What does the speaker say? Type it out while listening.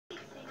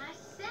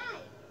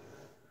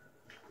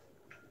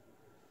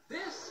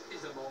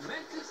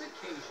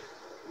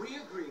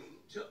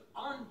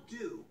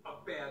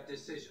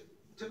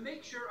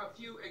a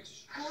few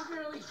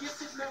extraordinarily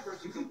gifted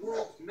members of the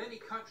world's many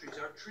countries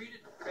are treated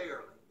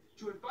fairly.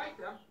 To invite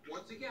them,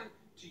 once again,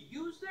 to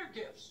use their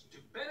gifts to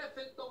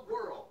benefit the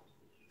world.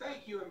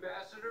 Thank you,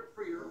 Ambassador,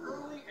 for your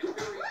early and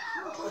very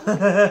crucial.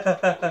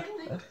 I can't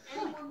think of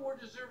anyone more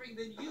deserving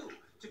than you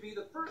to be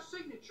the first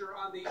signature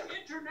on the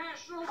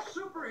International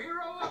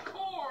Superhero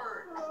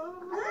Accord.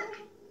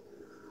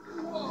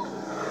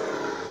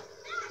 Whoa.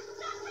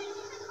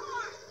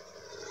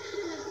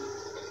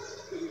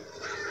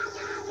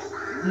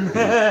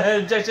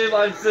 JJ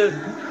likes it,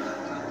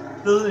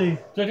 doesn't he?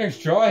 JJ's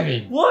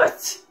driving.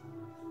 What?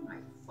 My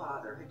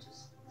father had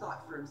just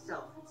thought for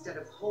himself instead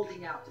of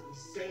holding out to be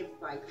saved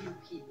by you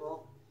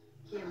people.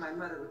 He and my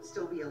mother would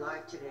still be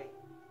alive today.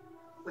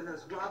 When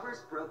those robbers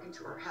broke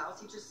into her house,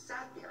 he just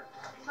sat there,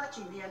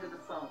 clutching the end of the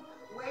phone,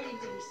 waiting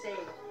to be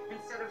saved,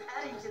 instead of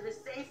heading to the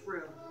safe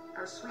room.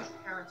 Our sweet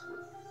parents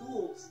were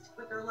fools to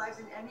put their lives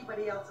in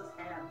anybody else's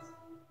hands.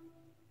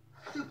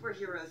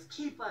 Superheroes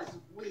keep us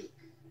weak.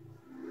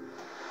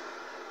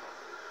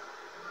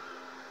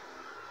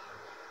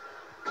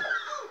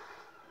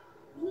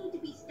 We need to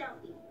be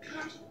stealthy.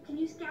 Ash, can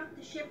you scout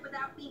the ship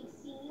without being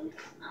seen?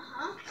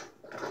 Uh-huh.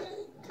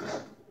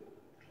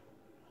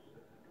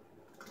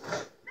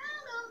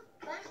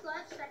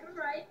 Left, second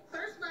right,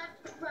 first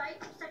left, right,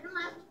 second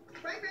left,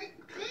 right,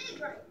 big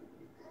right.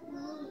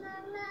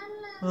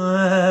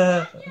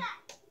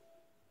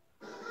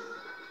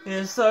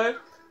 Yeah, so,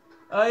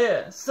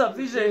 yeah, sup,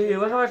 VJ here.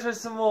 We're gonna try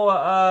some more,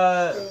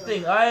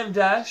 thing. I am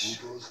Dash.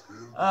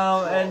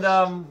 And,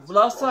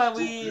 last time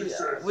we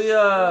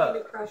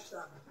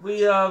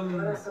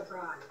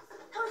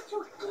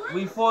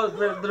fought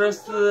the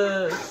rest of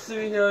the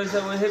superheroes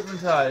that were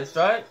hypnotized,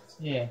 right?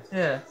 Yeah.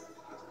 Yeah.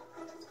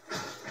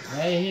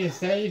 Now you're here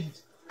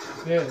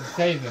to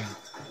save them.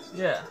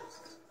 Yeah.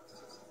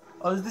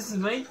 Oh, this is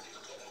me?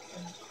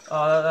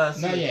 Oh, that's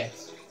Not you. yet.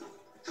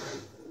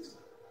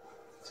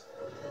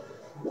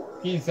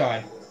 Get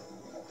inside.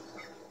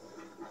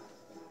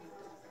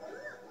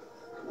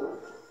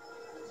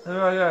 Where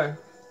do I go?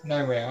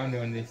 Nowhere, I'm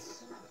doing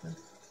this.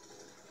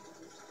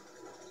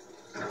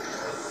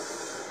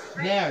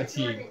 Now it's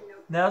you.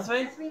 Now it's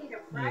me? We need to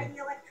fry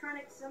the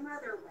electronics some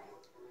other way.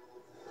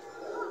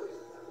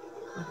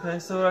 Okay,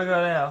 so where do I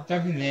go now?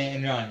 Jump in there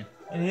and run.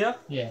 In here?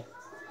 Yeah.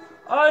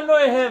 I know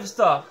I have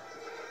stuff.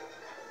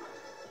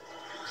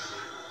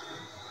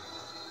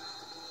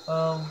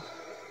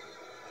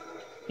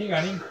 Keep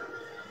running.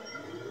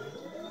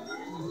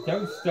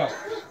 Don't stop.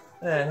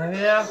 There, have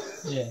you now?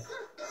 Yeah.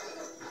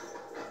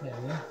 There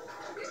we go.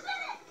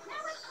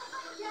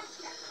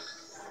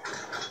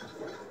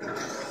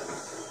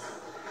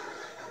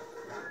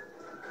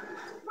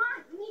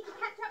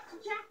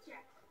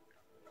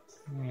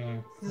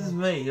 This is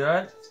me,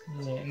 right?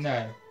 Yeah,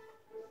 no.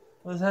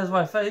 Well, this has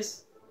my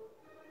face.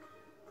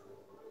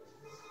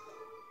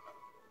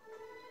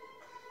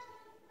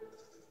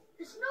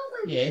 There's no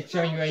way Yeah, it's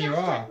showing you where you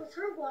are. with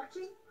her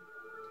watching.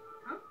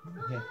 Huh?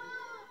 Okay.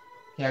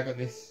 Yeah, I got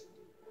this.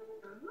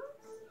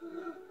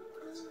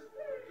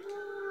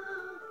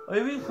 Are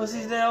you being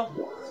pussies now?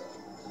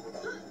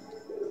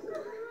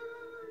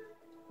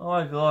 Oh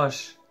my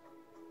gosh.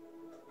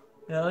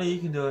 Yeah, you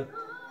can do it.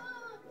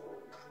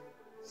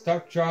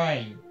 Stop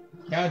trying.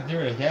 Can't do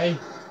it, okay?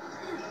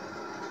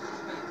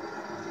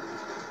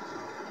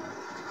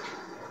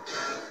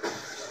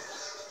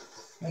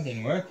 That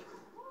didn't work.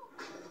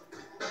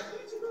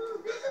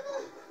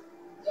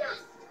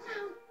 Yes!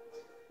 Now,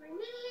 bring it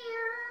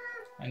here.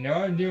 I know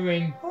what I'm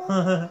doing.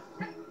 Awesome!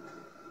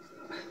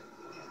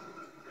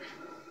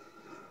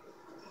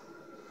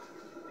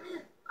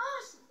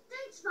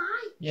 Thanks,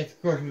 Vi. Yes,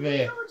 of course, we're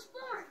there. Go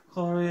explore.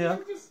 Oh yeah.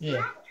 To distract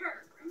Yeah.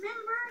 her,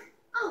 remember?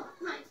 Oh,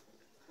 right.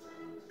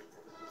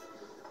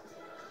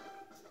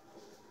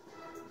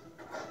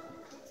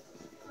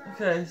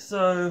 Okay,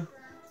 so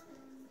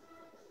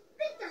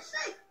Think they're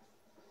safe.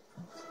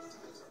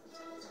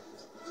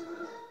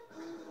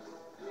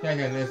 Okay,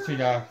 there's too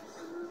dark.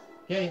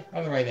 Okay,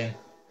 other way then.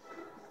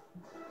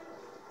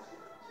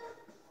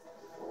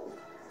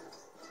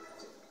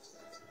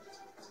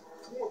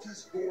 What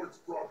is Boyd's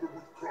problem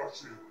with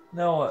crushing?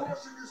 now what?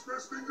 Crushing is the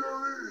best thing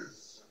there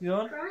is. You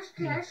on? Crush.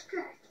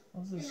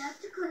 What's They this? have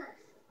to cliff.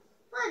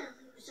 What a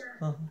loser.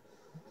 Huh.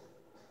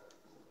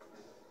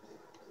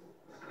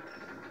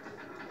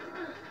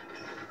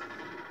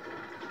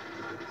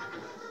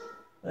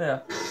 Yeah.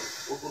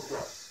 What was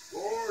that?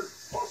 Boyd,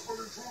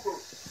 possible intruder.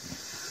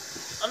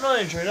 I'm not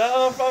an intruder,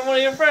 I'm one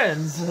of your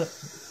friends.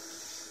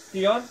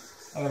 You on?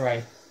 Other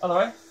way. Other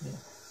way?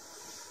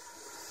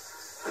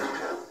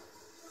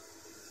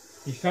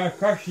 He's trying to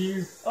crush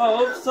you.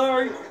 Oh, oops,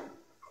 sorry. Gotta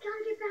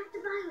get back to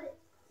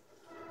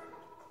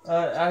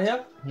Violet. Out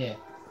here? Yeah.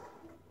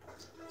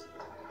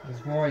 This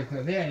boy's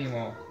not there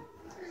anymore.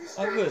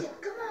 Oh, good.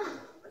 Distracted. Come on.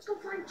 Let's go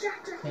find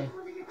Jack Okay.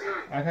 before they get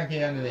back. I can't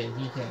get under there.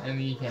 You can.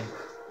 Only you can.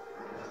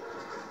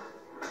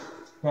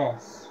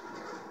 Cross.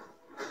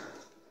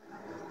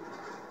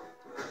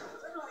 A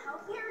little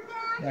help here,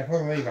 Dad? Yeah, pull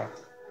the lever.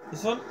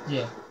 This one?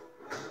 Yeah.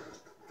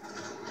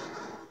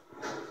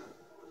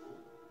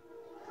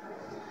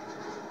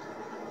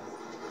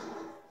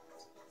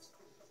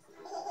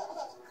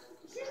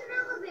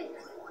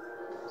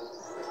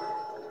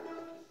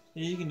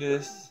 Yeah, you can do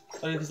this.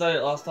 Oh, because I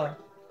did it last time.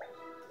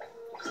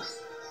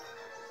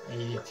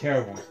 And you did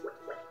terrible.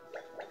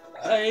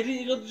 Hey,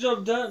 you got the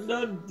job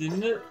done,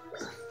 didn't it?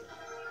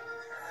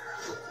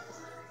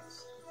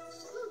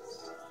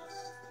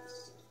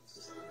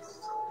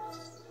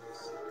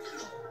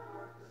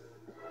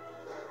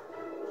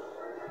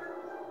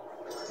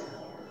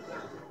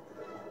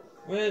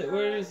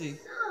 Where is he?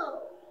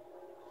 So,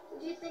 who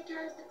do you think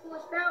has the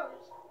coolest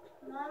powers?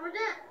 Mom or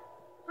Dad?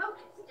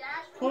 Focus,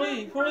 Dash.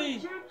 Probably.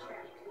 Jack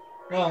Jack.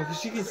 No, because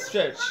she can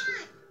stretch.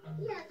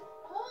 Yes,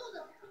 hold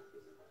him.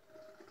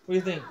 What do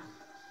you think?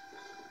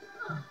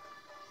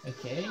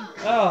 Okay.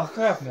 Oh,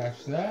 crap.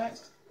 Smash that.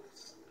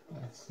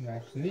 Let's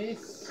smash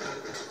this.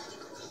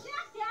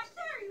 Jack Jack,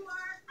 there you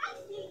are. I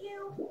see you.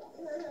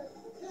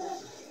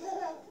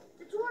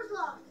 The door's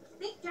locked. I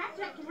think Jack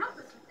Jack can help us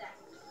with that.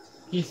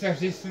 Can you smash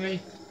this for me?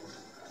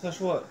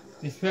 That's what?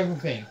 This purple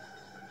thing.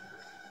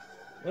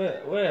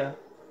 Where?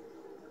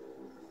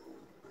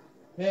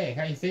 There,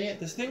 can't you see it?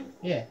 This thing?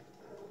 Yeah.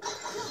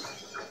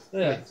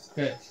 There.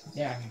 Good.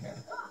 Yeah, I can go.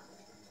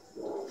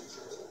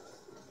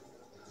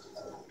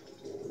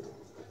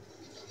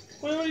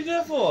 What are you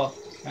there for?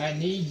 I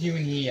need you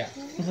in here.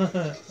 Over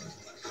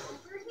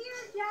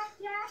here, Jack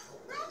Jack.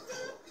 That's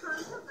it.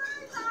 Time to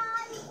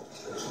bye-bye.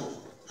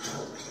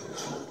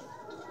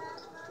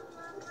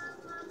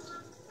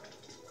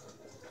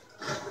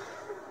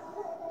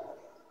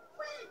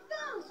 Way to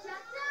go,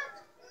 Jack Jack.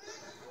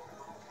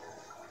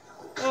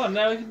 Oh,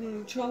 now we can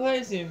control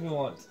Hazy if we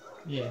want.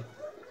 Yeah.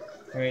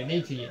 Wait,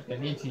 need to yet. Don't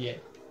need to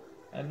yet.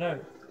 I know.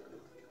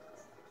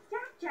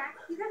 Jack Jack,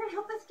 you gotta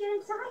help us get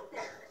inside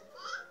there.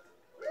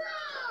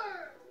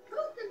 Roar! Who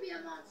can be a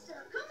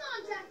monster? Come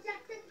on, Jack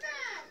Jack, get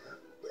mad!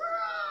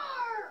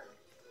 Roar!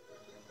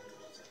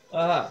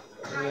 Aha.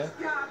 Nice Yeah.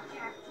 job,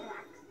 Jack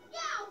Jack.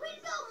 Yeah, way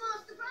to go,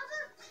 monster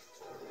brother!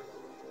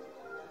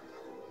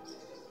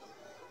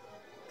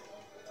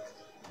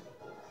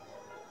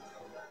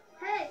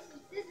 Hey,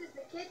 since this is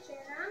the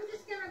kitchen, I'm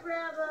just gonna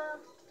grab a...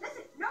 This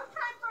is no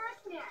time for a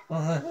snack.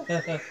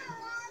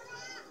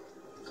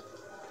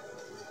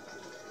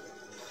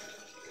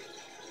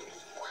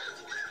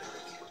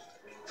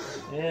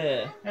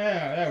 Yeah. Oh,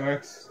 that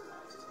works.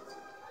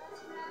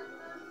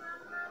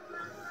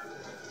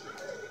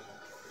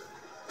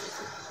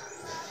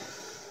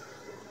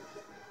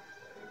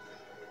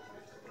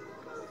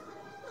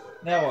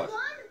 Now what?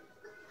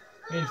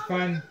 It's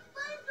fun.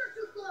 Flames are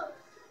too close.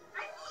 I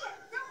see it.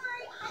 Don't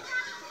worry, I got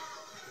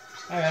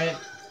this. Alright.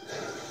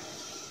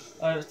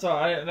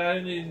 Sorry, I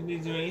don't need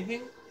to do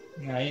anything?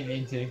 No, you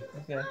need to. Okay.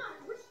 Come on,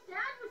 wish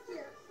Dad was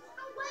here.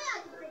 No way I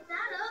can pick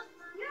that up.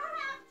 You don't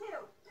have to.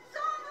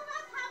 Some of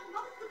us have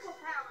multiple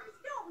powers,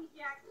 don't we,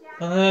 Jack Jack?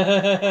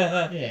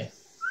 Yeah.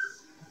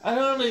 I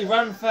can only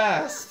run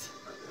fast.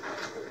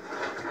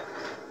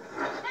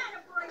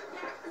 Attaboy,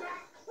 Jack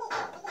Jack.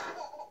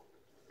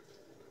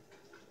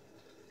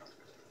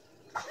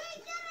 We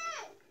did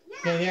it!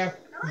 Okay, yeah.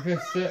 You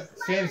press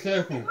same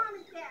circle. Mom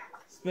and Dad.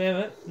 Spam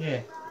it.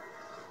 Yeah.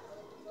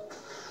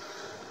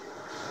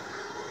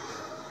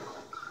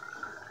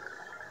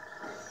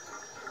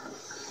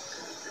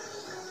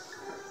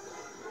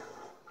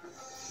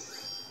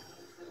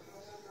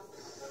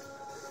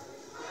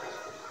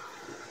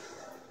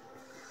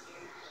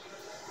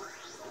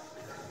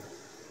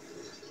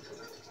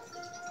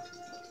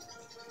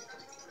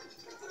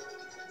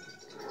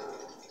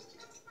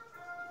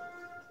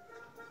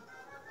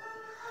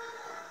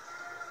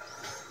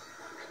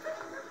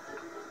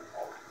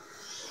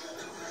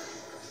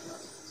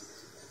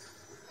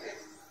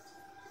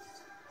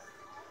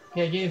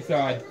 Okay, get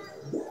inside.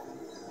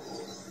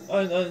 Oh,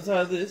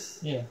 inside this.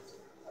 Yeah.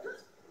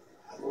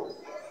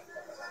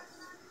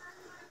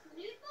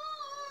 Need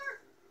more.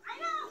 I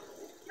know.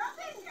 Jump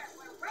in here.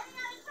 We're running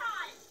out of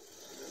time.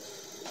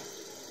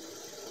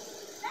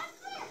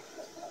 That's it.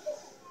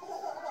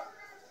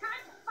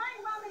 Time to find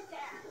Mom and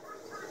Dad.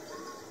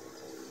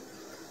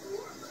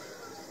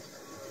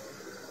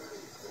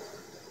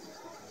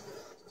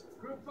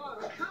 Group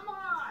photo, come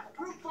on!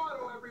 Group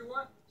photo,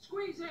 everyone!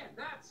 Squeeze in,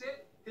 that's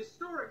it!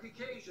 Historic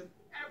occasion,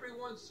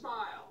 everyone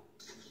smile!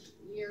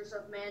 Years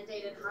of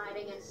mandated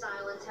hiding and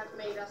silence have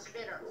made us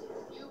bitter.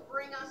 You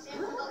bring us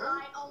into the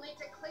light only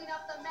to clean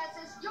up the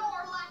messes your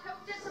lack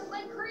of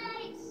discipline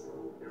creates.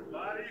 Your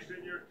bodies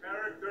and your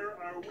character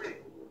are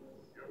weak.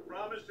 Your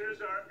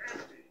promises are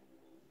empty.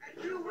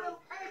 And you will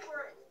pay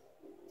for it.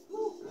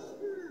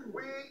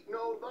 We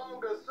no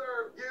longer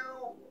serve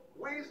you.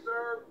 We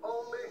serve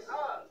only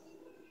us.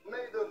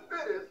 May the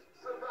fittest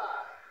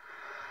survive.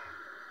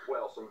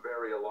 Well, some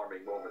very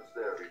alarming moments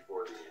there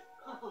before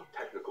the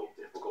technical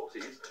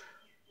difficulties.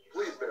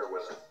 Please bear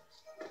with us.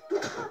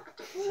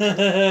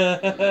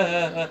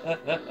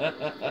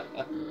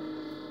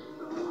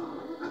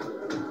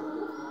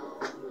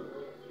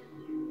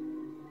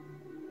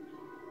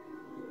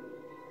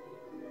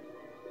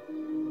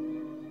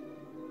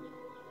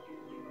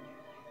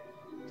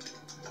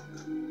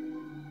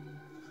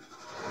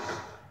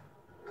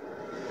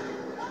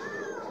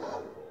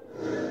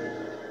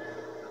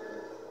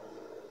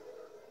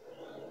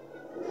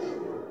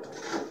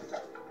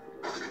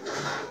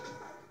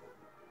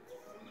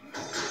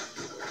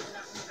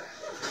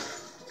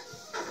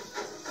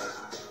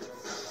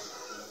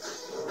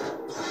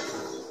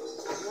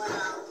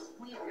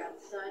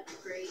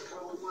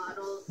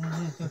 models.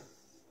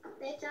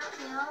 They taught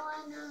me all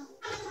I know.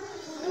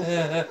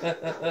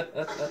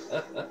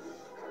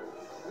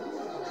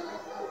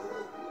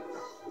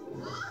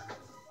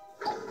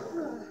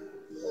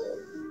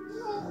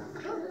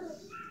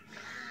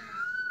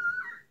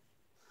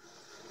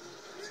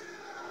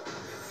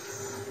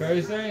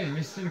 Thursday and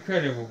Mr.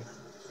 Incredible.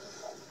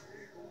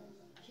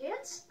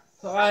 Kids?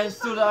 So I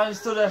installed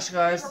Dash,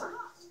 guys.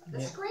 The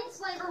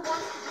screensaver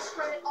wants to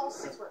discredit all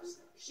supers.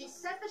 She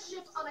set the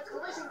ship on a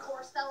collision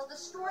course that'll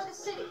destroy the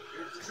city.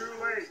 It's too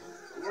late.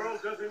 The world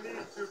doesn't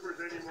need supers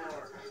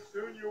anymore.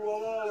 Soon you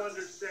will all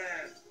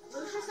understand.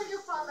 Lucius and your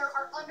father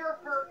are under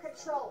her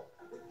control.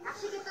 We have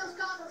to get those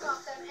goggles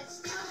off them and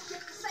steer the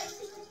ship to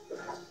safety.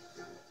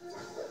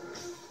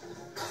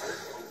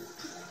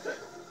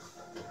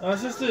 I was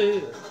supposed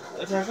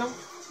to attack him?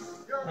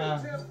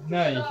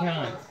 No, you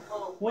can't.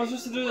 What was I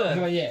supposed to do then?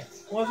 Not yet.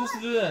 What was I supposed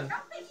to do then?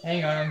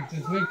 Hang on,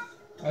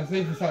 I was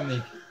looking for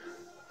something.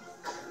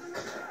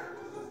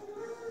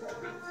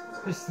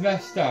 Just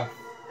smash stuff.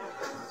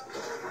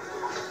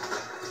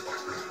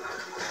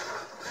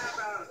 Snap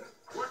out of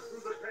it. Work through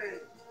the pain.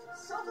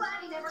 So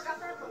glad he never got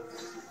that book.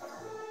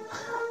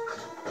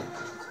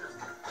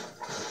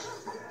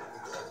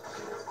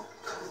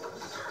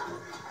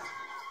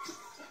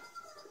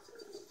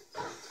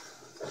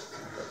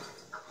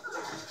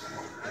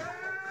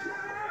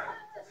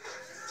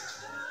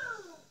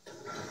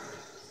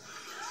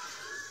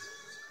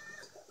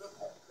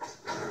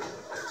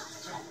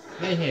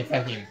 They're here,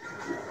 attack him.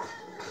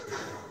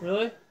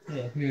 Really?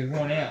 Yeah, he was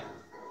worn out.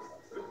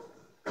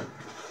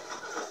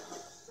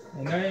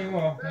 And no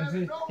anymore.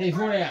 He's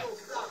worn out.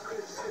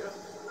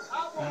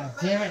 Oh,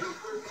 damn it.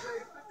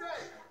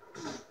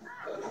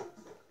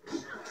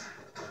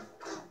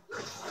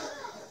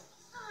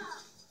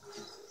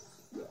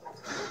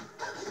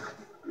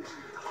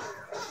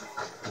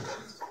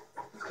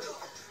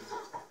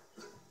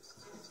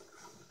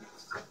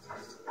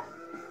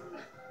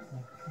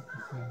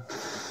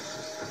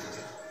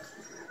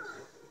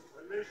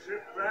 When this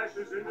ship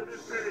crashes into the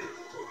city,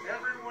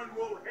 everyone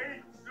will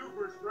hate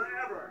supers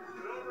forever.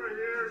 But over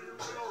here, you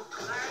will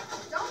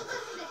smash. Don't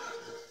listen to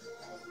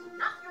him.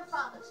 Not your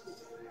father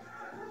speaking.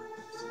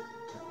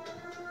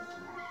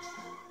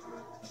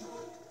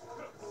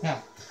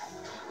 Now.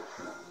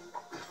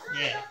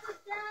 Yeah.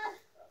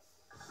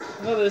 I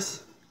got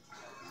this.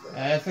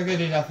 That's not gonna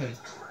do nothing.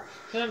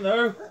 I don't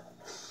know.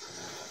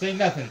 Do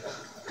nothing.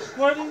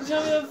 Why didn't you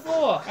tell me that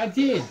before? I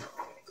did.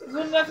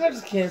 Wouldn't I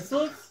just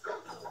cancel it?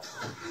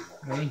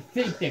 What do you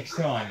think next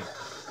time?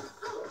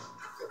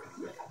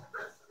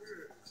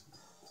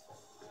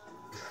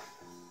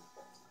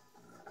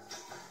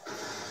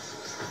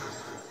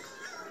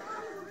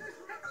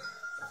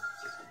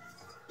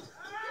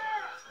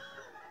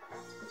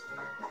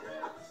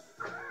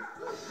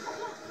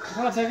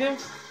 Can I take him?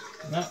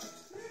 No.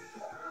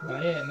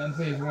 Not yet, not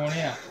until he's worn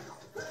out.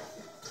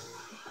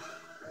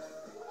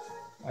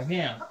 Like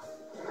now.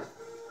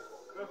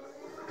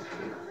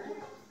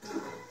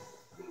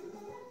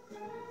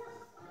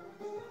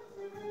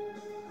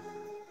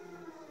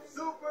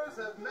 Supers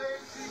have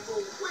made people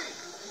weak.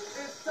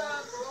 It's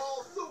time for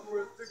all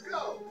supers to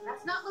go.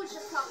 That's not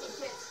Lucius talking,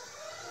 kids.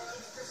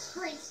 It's the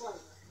screensaver.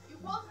 You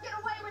won't get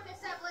away with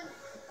this, Evelyn.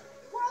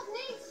 The world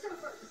needs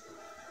supers.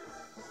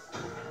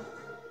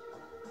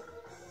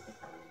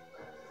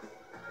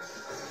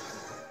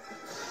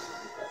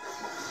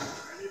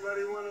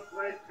 Anybody want to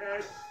play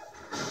Ted?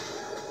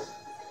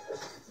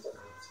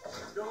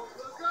 Don't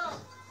look up.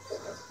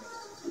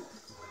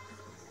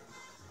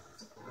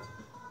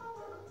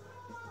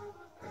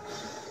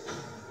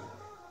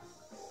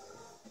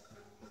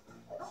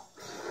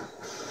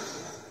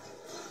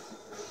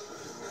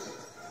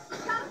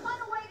 Gotta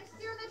find a way to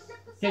steer this ship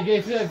to Okay, safety.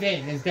 go through the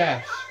vent, there's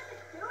Dash. Do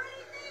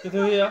anything? Get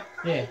through here.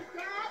 Yeah. Dad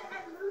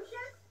and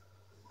Lucius?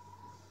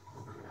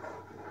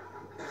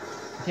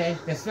 Okay,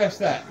 let's smash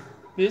that.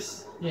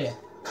 This? Yeah.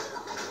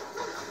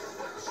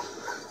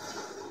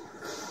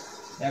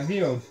 Now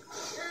build,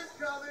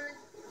 Incoming.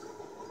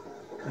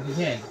 if you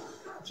can.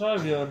 Try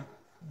to build.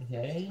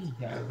 Okay, you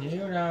can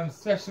build,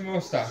 smash some more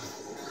stuff.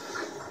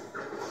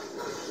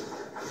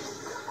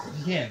 If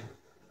you can.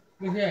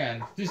 Look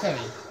around, do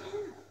something.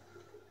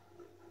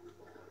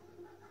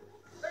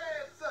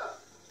 Hands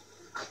up.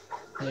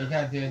 Yeah, you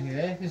can't do anything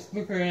there, just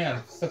look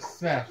around, stuff to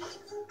smash.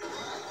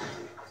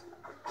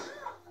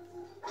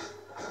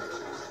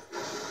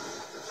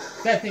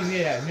 That thing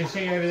there, that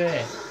machine over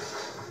there,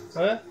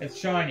 Where? it's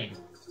shining.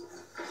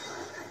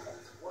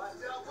 Watch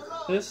out for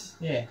those. This?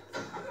 Yeah.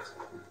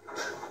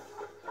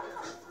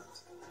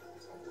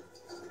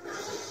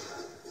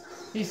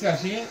 He's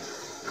smashing it.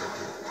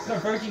 It's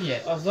not broken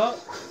yet. Oh, it's not?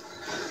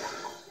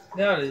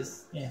 Now it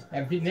is. Yeah,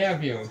 now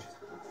build.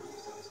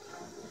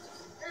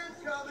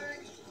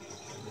 Incoming.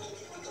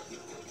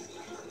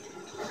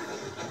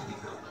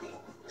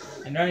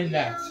 And only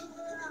that.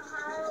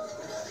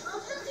 I'll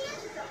show the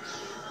extra.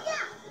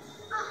 Yeah.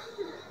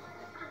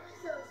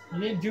 So You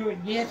didn't do it,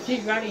 you have to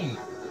keep running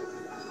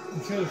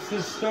until it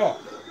should stop.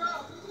 never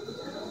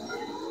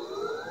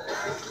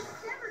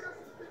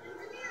knows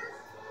what it is.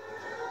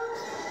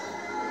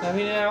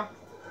 Happy now?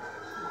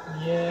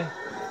 Yeah.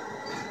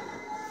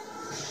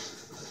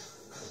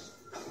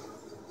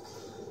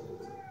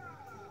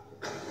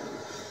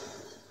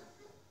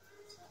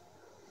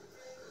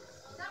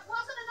 That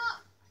wasn't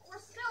enough. We're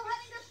still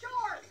heading to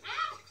shore.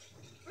 Ouch!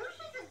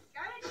 Lucius is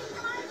gonna need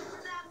time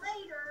for that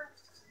later.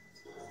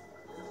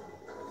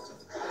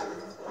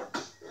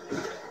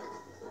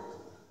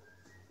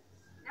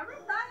 Never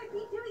thought I'd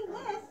be doing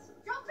this.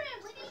 Jump in.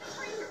 We need to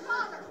free your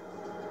father.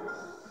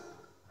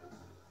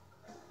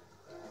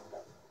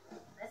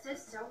 This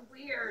is so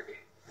weird.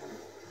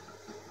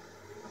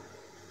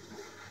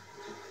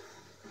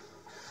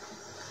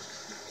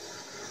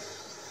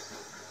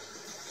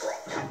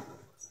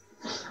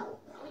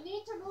 We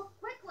need to move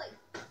quickly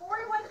before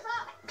he wakes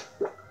up.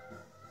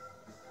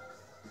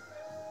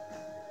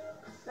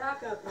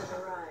 Backup has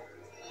arrived.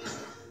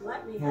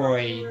 Let me help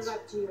Right. you live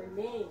up to your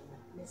name,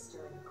 Mr.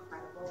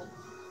 Incredible.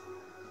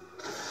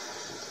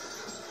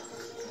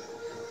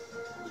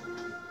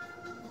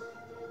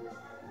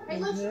 Hey,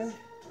 Lucius.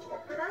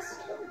 Work with us?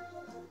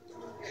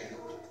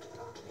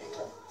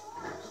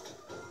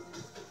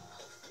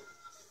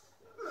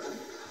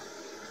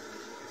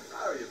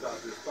 Sorry about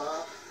this,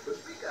 Bob, but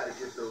we gotta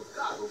get those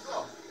goggles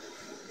off.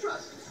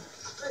 Trust me,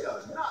 they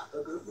are not a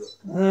good look.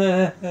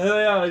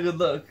 They are a good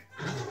look.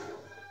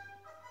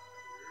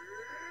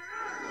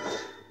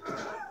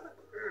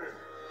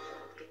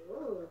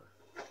 Ooh.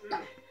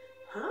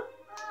 Huh?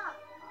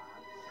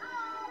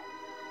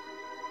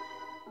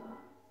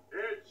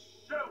 It's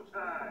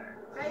showtime.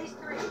 Phase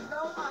 3.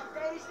 Go on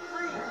phase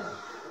 3.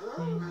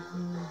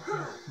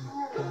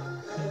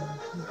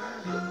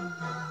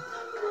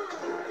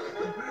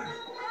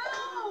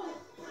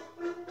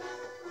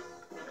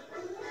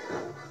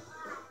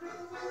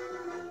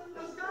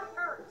 Stop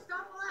her!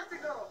 Stop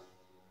Elastigirl!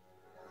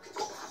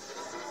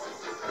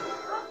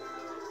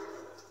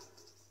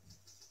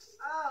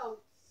 Oh,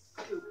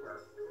 super.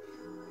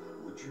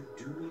 Would you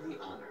do me the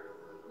honor,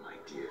 my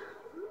dear,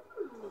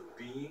 of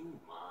being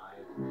my...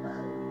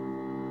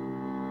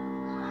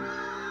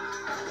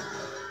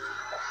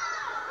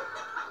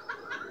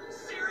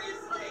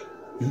 Seriously?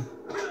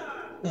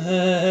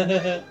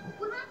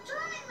 We're not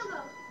turning the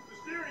boat. The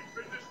steering's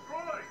been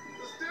destroyed.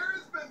 The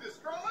steering's been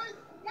destroyed?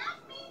 That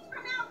means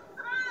from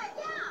outside.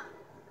 Yeah.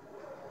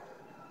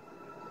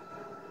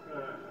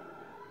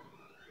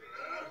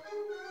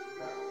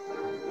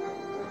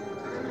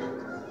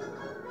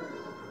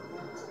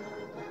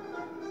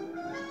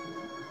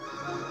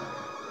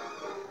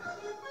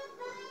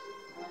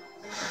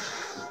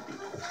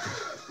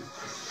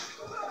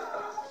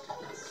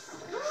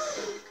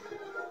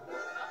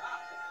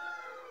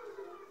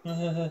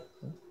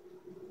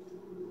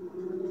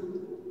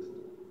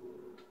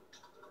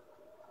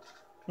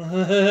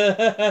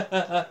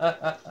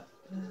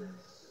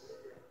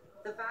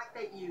 The fact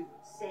that you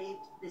saved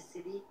the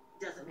city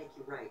doesn't make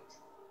you right.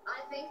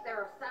 I think there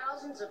are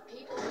thousands of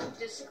people who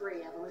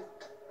disagree, Evelyn.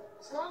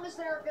 As long as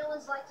there are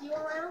villains like you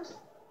around,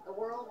 the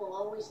world will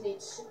always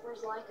need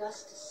supers like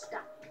us to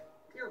stop.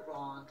 You're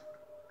wrong.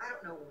 I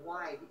don't know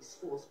why these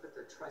fools put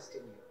their trust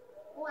in you.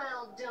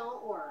 Well,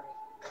 don't worry.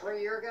 Where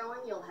you're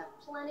going, you'll have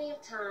plenty of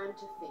time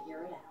to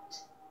figure it out.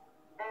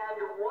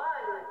 And 1,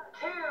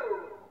 2,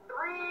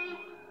 3,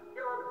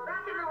 you're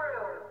back in the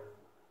room.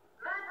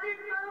 That's it,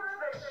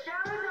 folks. The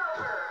show is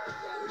over.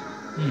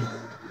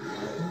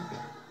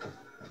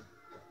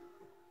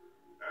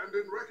 And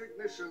in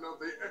recognition of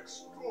the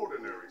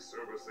extraordinary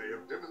service they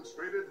have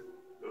demonstrated,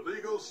 the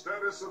legal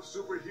status of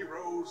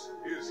superheroes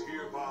is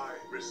hereby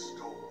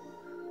restored.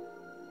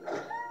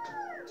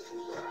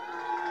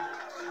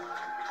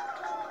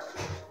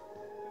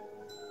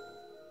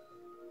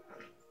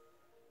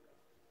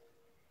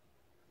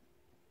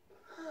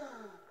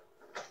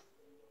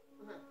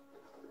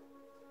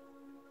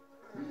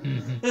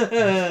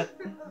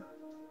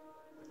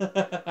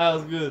 That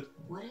was good.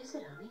 What is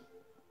it, honey?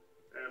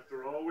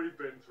 After all we've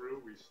been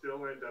through, we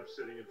still end up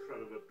sitting in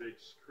front of a big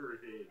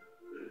screen.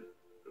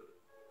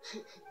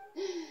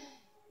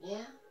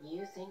 Yeah,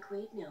 you think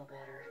we'd know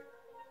better.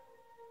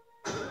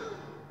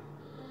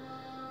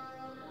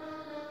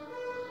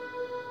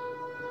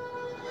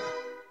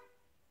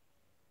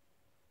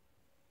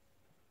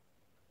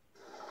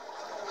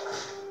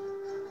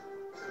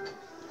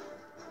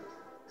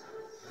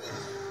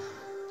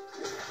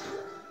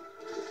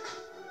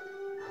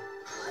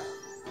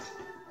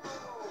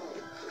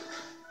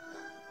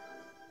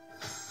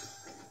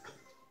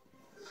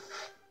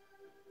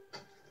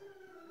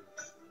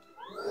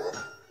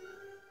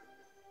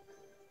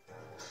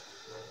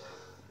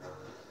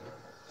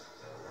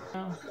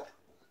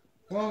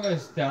 We're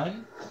almost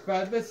done,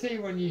 but let's see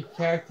what new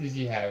characters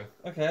you have.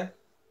 Okay.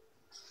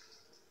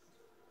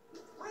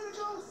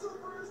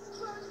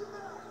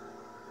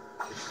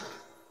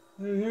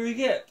 Who do we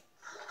get?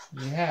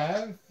 You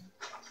have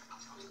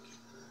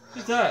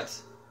Who's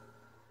that?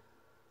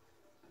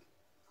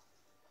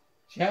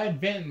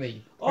 Chad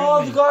Bentley.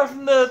 Oh, the guy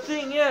from the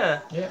thing,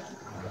 yeah. Yep.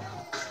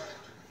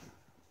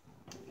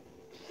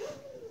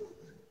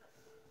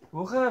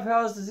 What kind of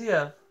powers does he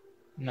have?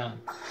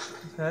 None.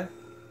 Okay.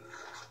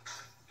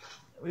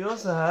 we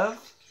also have...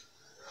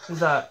 Who's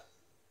that?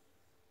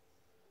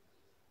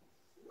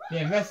 The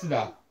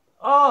ambassador.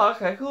 Oh,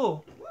 okay,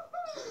 cool.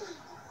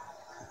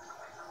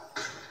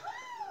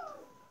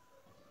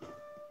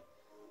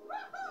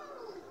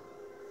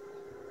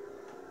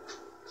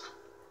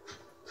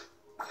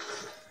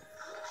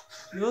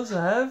 We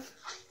also have...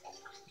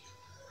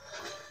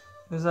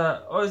 Who's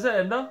that? Oh, is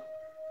that Edna?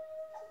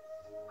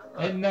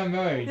 Edna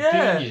Mode,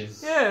 Yeah,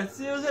 Juniors. yeah,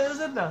 it was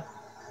Edna.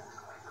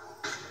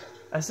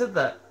 I said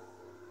that.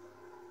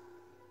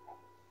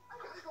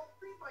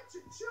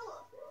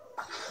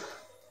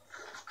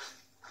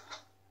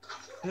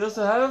 We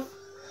also have...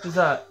 Who's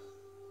that?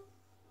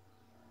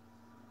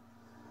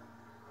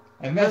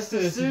 And that's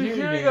the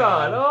security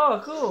guard.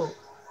 Oh, cool.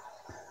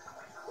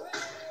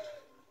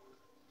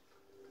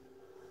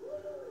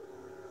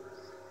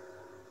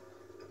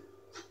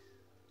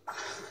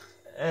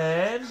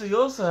 And we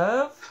also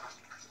have...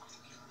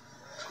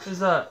 Who's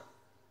that?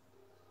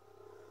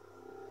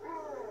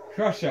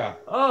 Crusher.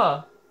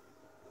 Ah.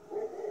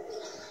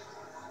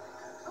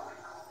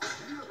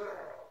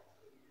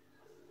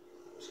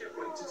 Can't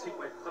wait to take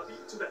my puppy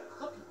to that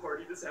puppy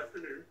party this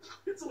afternoon.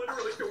 It's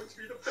literally going to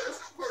be the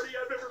best party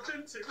I've ever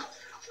been to,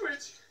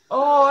 which...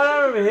 Oh, I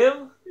don't remember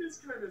him. Is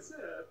kind of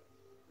sad.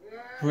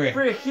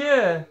 Brick,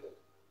 yeah.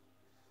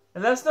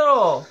 And that's not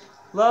all.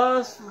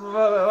 Last,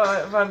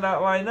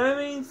 by no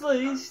means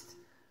least,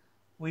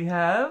 we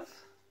have...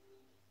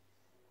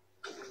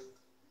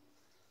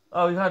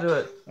 Oh, we can't do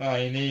it. Oh,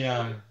 you need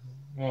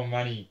more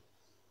money.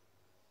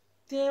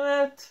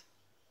 Damn it.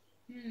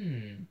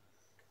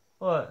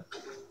 What?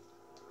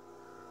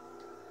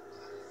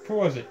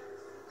 Pause it.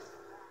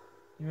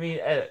 You mean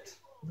edit?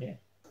 Yeah.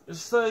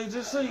 Just so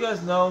you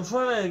guys know, I'm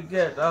trying to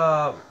get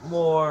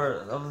more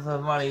of the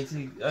money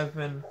to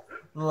open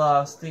the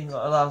last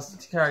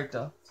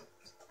character.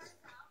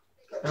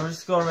 And we're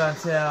just going around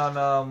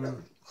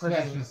town,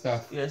 clicking Smashing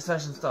stuff. Yeah,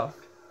 smashing stuff.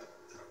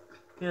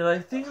 Yeah,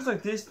 like things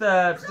like this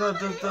that.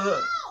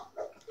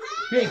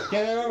 Quick,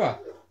 get it over.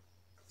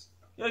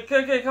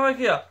 Okay, come back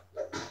here.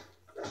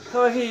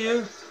 Come back here,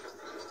 you.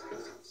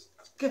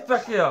 Get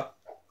back here.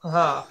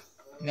 Haha.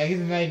 Now give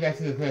the money back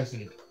to the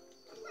person.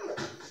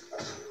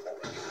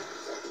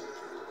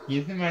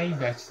 Give the money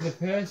back to the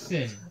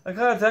person. I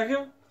can't attack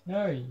him?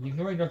 No, you've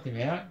already knocked him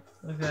out.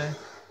 Okay.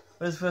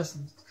 Where's the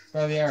person?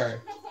 By the arrow.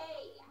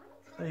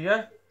 There you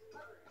go.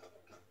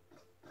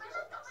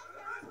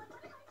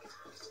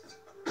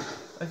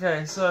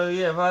 Okay, so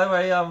yeah, by the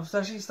way,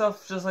 stashing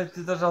stuff just like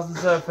that doesn't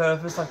serve a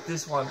purpose like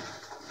this one.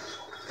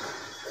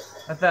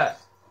 Like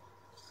that.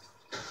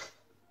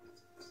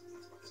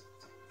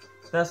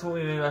 That's what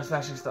we mean by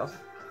stashing stuff.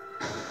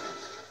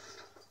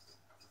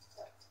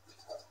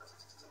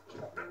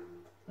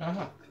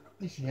 Uh-huh.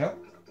 This should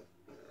help.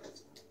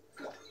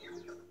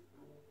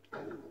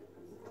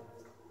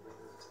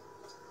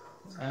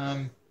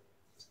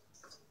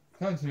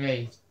 Come to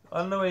me. I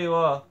don't know where you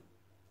are.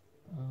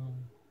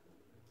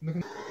 Look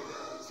at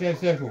the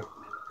circle.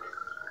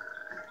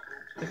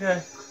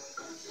 Okay.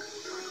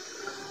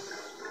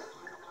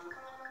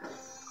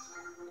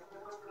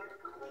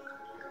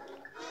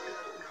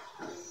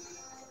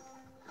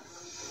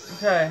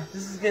 Okay,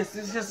 this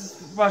is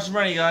just a bunch of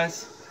money,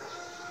 guys.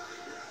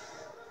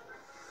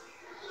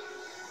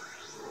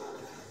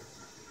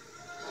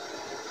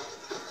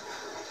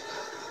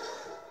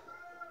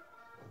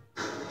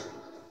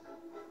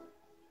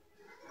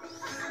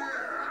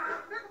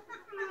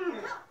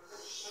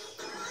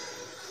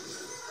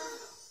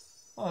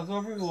 Oh,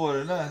 go drink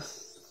water, nice.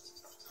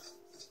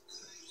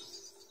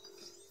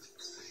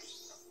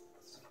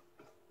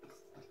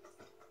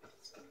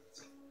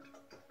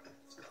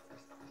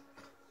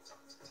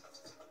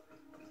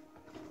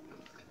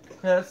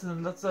 Yeah,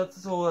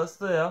 that's all that's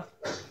there.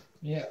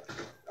 Yeah.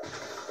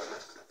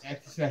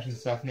 Back to smashing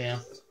stuff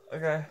now.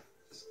 Okay.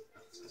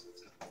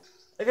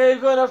 Okay,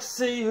 we've got enough to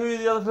see who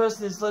the other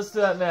person is. Let's do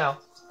that now.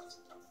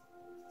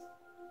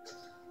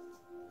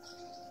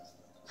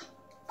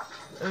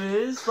 There it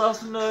is.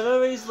 Last but no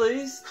means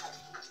least.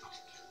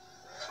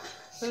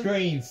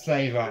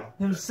 Screensaver.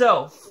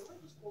 Himself.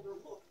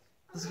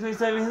 The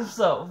screensaver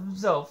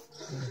himself.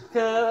 Okay,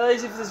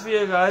 that's it for this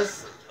video,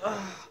 guys.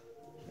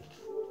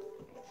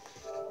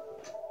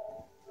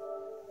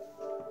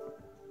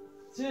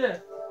 So yeah.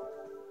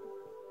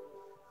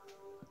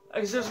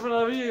 I guess that's for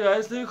another video,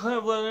 guys. Leave a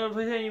comment below if you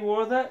want any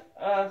more of that.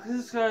 Click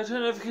subscribe,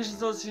 turn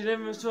notifications on so you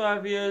never miss one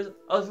of my videos.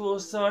 Other people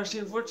so much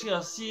for watching.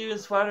 I'll see you in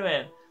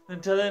Spider-Man.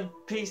 Until then,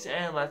 peace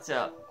and lights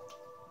out.